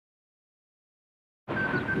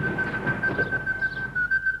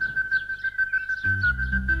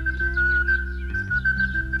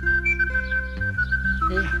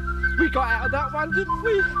Yeah, we got out of that one, didn't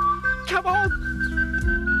we? Come on!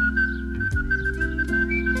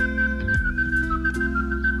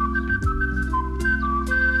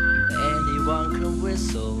 Anyone can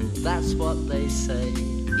whistle, that's what they say,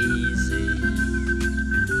 easy.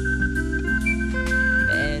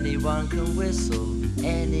 Anyone can whistle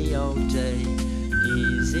any old day,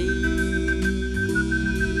 easy.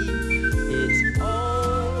 It's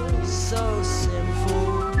all so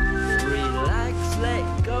simple, relax,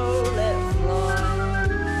 let go, let fly.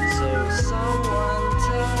 So someone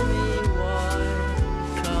tell me why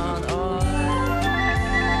can't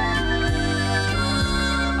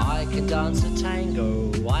I can dance a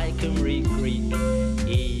tango, I can read Greek,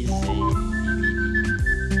 easy.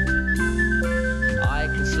 I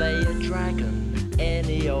can slay a dragon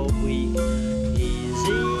any old week,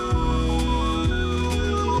 easy.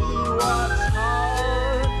 What's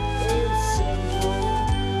hard is simple,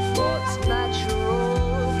 what's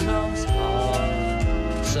natural comes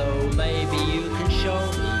hard. So maybe you can show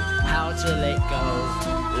me how to let go,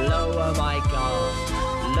 lower my guard,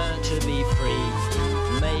 learn to be free.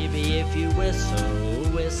 Maybe if you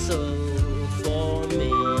whistle, whistle for me.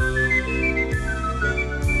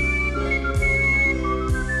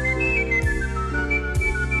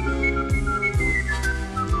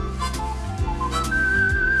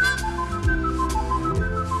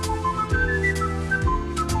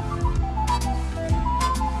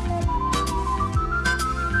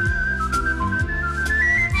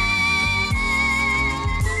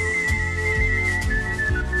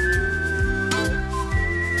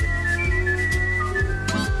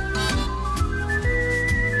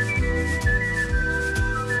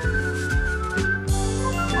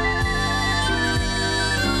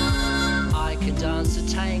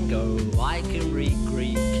 I can read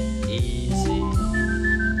Greek, easy.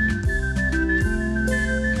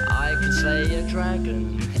 I can slay a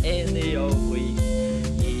dragon any old week.